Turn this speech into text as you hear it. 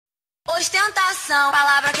ostentação,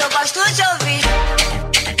 palavra que eu gosto de ouvir.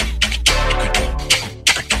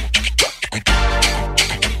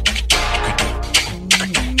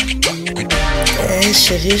 Hey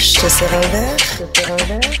chérie, je te sers un verre.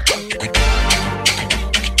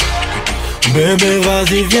 Bébé,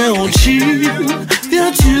 vas-y, viens, on chill.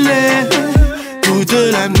 Viens, tu l'es toute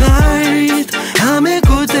la night à mes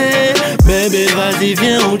côtés. Bébé, vas-y,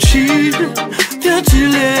 viens, on chill. Viens, tu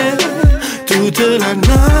l'es toute la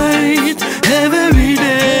night, every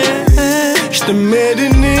day. J'te mets des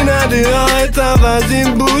nina dehors et ta vas-y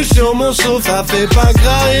bouge sur mon sofa. Fais pas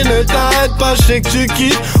craquer, ne t'arrête pas, j'sais que tu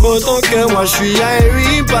kiffes autant que moi. J'suis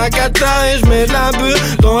Irie, pas Qatar et j'mets de la beuh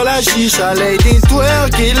dans la chicha. Lady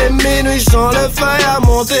twerk, il est minuit, j'sens le fire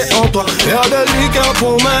monter en toi. Verre de liqueur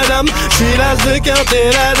pour madame, j'suis la zequin,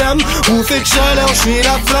 t'es la dame. Où fait que chaleur, j'suis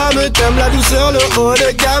la flamme. T'aimes la douceur, le haut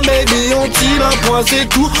de gamme. Baby, on tire un point, c'est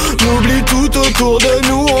tout. N'oublie tout autour de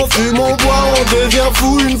nous. On fume, on boit, on devient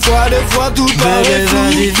fou. Une fois, deux fois, tout paraît fou.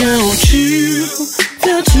 Vas-y, viens, on chill.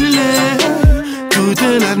 Viens, tu l'es toute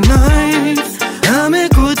la night à mes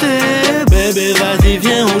côtés. Bébé, vas-y,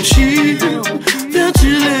 viens, on chill. Viens,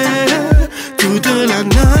 tu l'es toute la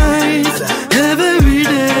night, every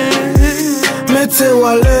day. Mettez-vous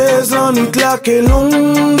à l'aise, en une claque et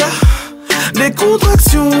longue. Des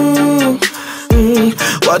contractions.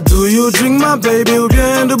 What do you drink, my baby? Ou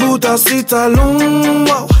bien debout, assis, talon.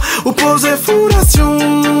 Wow. Ou poser fondation.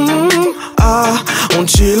 Ah, on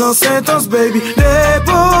chill en sentence, baby.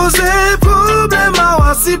 Déposer problème,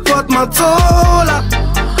 ah, si porte ma tola.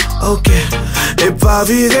 Ok, et pas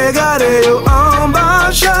virer, garder yo en bas.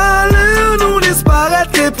 Chaleur, nous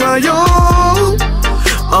disparaître, les plans yo.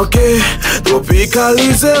 Ok,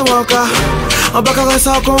 tropicalisé, waka. En bas, carré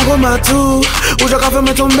ça, Congo, matou. Ou j'ai qu'à faire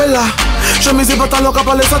me tomber là. Chemise et pantalon, qu'à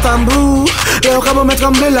parler sans tambour. Et au cas où me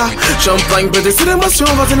tremble là. Champagne, pété, c'est l'émotion.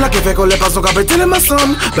 Voisine là qui fait coller pas son qu'à péter les maçons.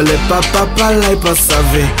 Mais les papa, là, ils pas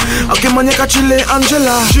savent. Ok, maniaque à chiller,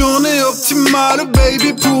 Angela. Journée optimale,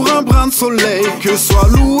 baby, pour un brin de soleil. Que soit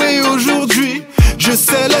loué aujourd'hui. Je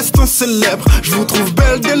céleste, on célèbre. Je vous trouve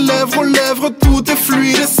belle des lèvres aux lèvres. Tout est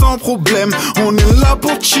fluide et sans problème. On est là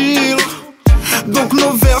pour chill. Donc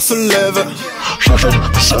nos verres se lèvent.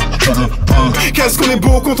 Qu'est-ce qu'on est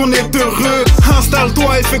beau quand on est heureux.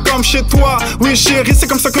 Installe-toi et fais comme chez toi. Oui chérie, c'est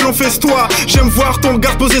comme ça que l'on fait toi. J'aime voir ton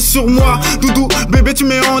regard posé sur moi. Doudou, bébé tu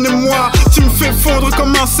mets en émoi. Tu me fais fondre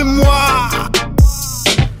comme un c'est moi.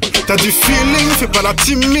 T'as du feeling, fais pas la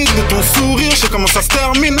timide. De ton sourire, je sais comment ça se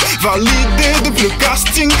termine. Validé depuis le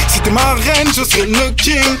casting. Si t'es ma reine, je serai le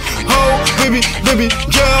king. Oh baby, baby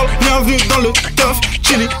girl, bienvenue dans le Tuff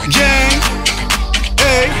Chillin gang.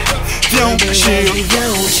 Hey, viens on chill.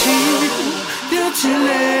 Viens on chill, viens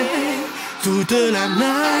chiller toute la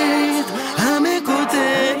night à mes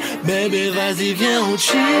côtés. Bébé vas-y viens on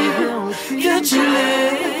chill, viens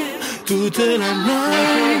chiller toute la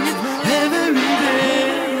night.